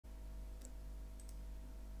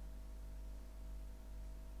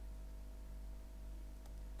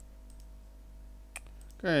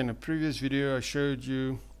Okay, in a previous video I showed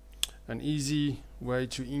you an easy way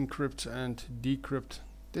to encrypt and decrypt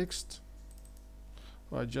text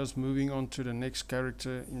by just moving on to the next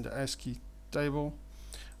character in the ASCII table.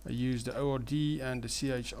 I use the ORD and the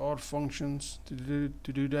CHR functions to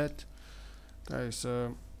do that. Okay,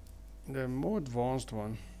 so the more advanced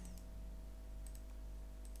one,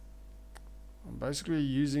 I'm basically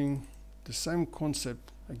using the same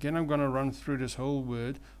concept. Again, I'm going to run through this whole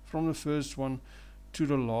word from the first one to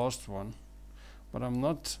the last one, but I'm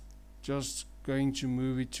not just going to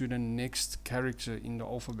move it to the next character in the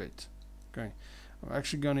alphabet. Okay, I'm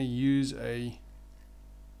actually going to use a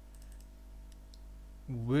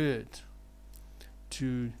word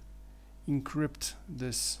to encrypt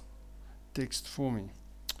this text for me.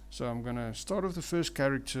 So I'm going to start with the first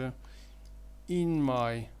character in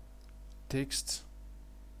my text,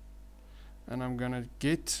 and I'm going to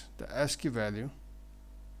get the ASCII value.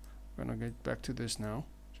 I'm going to get back to this now,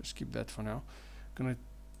 just keep that for now. I'm going to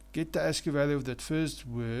get the ASCII value of that first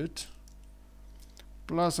word,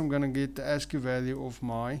 plus I'm going to get the ASCII value of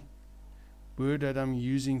my word that I'm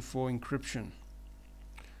using for encryption.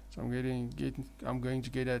 So I'm going to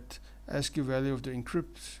get that ASCII value of the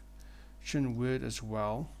encryption word as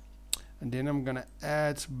well, and then I'm going to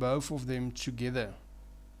add both of them together,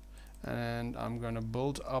 and I'm going to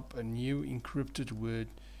build up a new encrypted word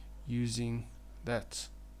using that.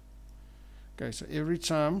 Okay, so every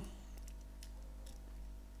time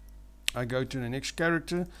I go to the next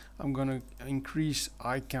character, I'm going to increase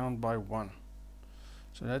I count by 1.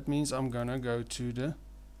 So that means I'm going to go to the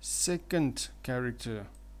second character.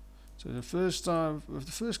 So the first time with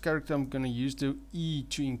the first character, I'm going to use the E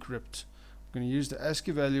to encrypt. I'm going to use the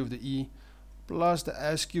ASCII value of the E plus the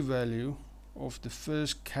ASCII value of the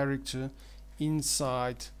first character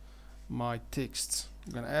inside my text.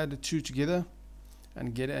 I'm going to add the two together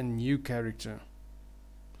and get a new character,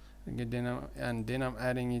 and then I'm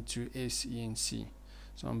adding it to S, E, and C.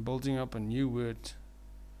 So I'm building up a new word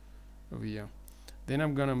over here. Then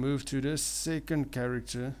I'm going to move to the second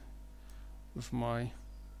character with my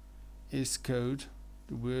S code,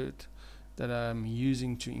 the word that I'm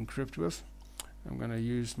using to encrypt with. I'm going to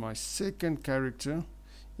use my second character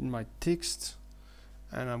in my text,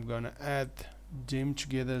 and I'm going to add them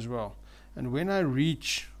together as well. And when I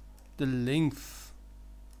reach the length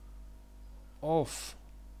of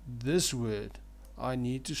this word, I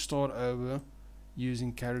need to start over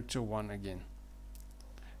using character 1 again.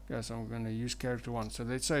 Okay, so I'm going to use character 1. So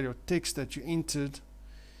let's say your text that you entered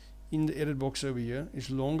in the edit box over here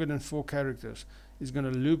is longer than 4 characters. It's going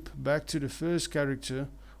to loop back to the first character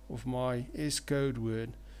of my S code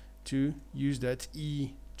word to use that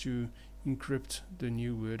E to encrypt the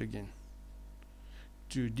new word again.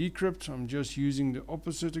 To decrypt, I'm just using the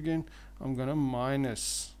opposite again. I'm going to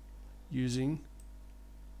minus using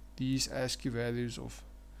these ASCII values of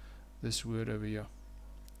this word over here.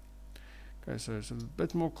 Okay, so it's a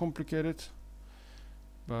bit more complicated,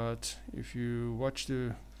 but if you watch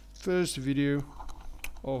the first video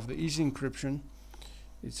of the easy encryption,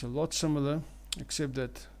 it's a lot similar, except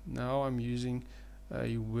that now I'm using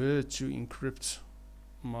a word to encrypt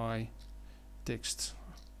my text.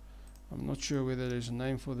 I'm not sure whether there's a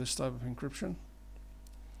name for this type of encryption.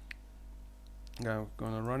 I'm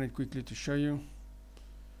going to run it quickly to show you.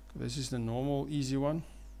 This is the normal easy one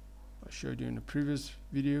I showed you in the previous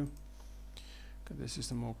video. Okay, this is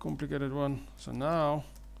the more complicated one. So now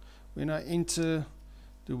when I enter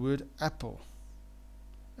the word apple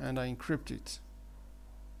and I encrypt it,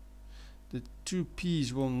 the two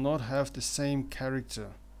P's will not have the same character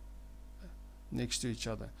next to each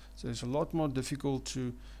other. So it's a lot more difficult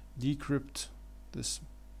to decrypt this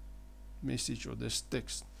message or this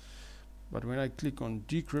text. But when I click on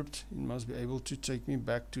decrypt, it must be able to take me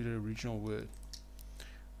back to the original word.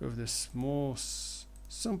 With this more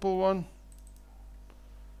simple one,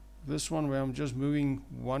 this one where I'm just moving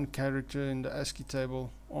one character in the ASCII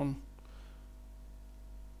table on,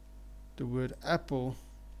 the word apple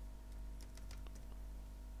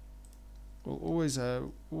will always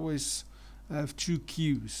have two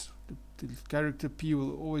Q's. The character P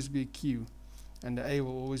will always be a Q, and the A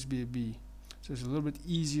will always be a B. So it's a little bit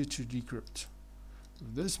easier to decrypt.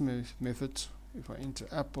 With this method, if I enter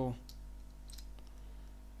apple,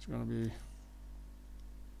 it's going to be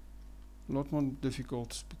a lot more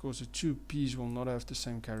difficult because the two P's will not have the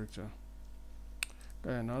same character.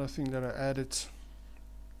 Okay, another thing that I added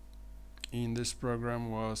in this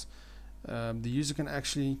program was the user can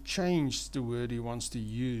actually change the word he wants to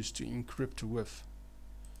use to encrypt with.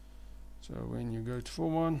 So when you go to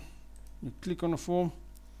form 1, you click on the form,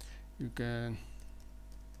 you can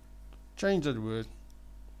change that word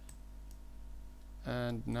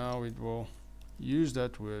and now it will use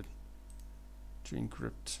that word to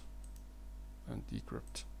encrypt and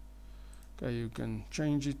decrypt. Okay, you can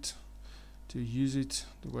change it to use it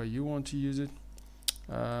the way you want to use it.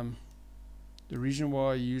 The reason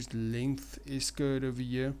why I used length S code over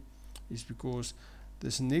here is because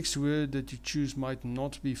this next word that you choose might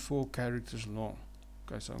not be 4 characters long.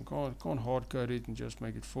 Okay, so I can't hard code it and just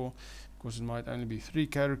make it 4, because it might only be 3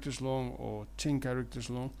 characters long or 10 characters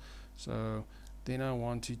long. So then I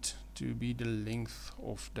want it to be the length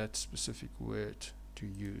of that specific word to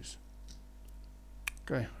use.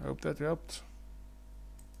 Okay, I hope that helped.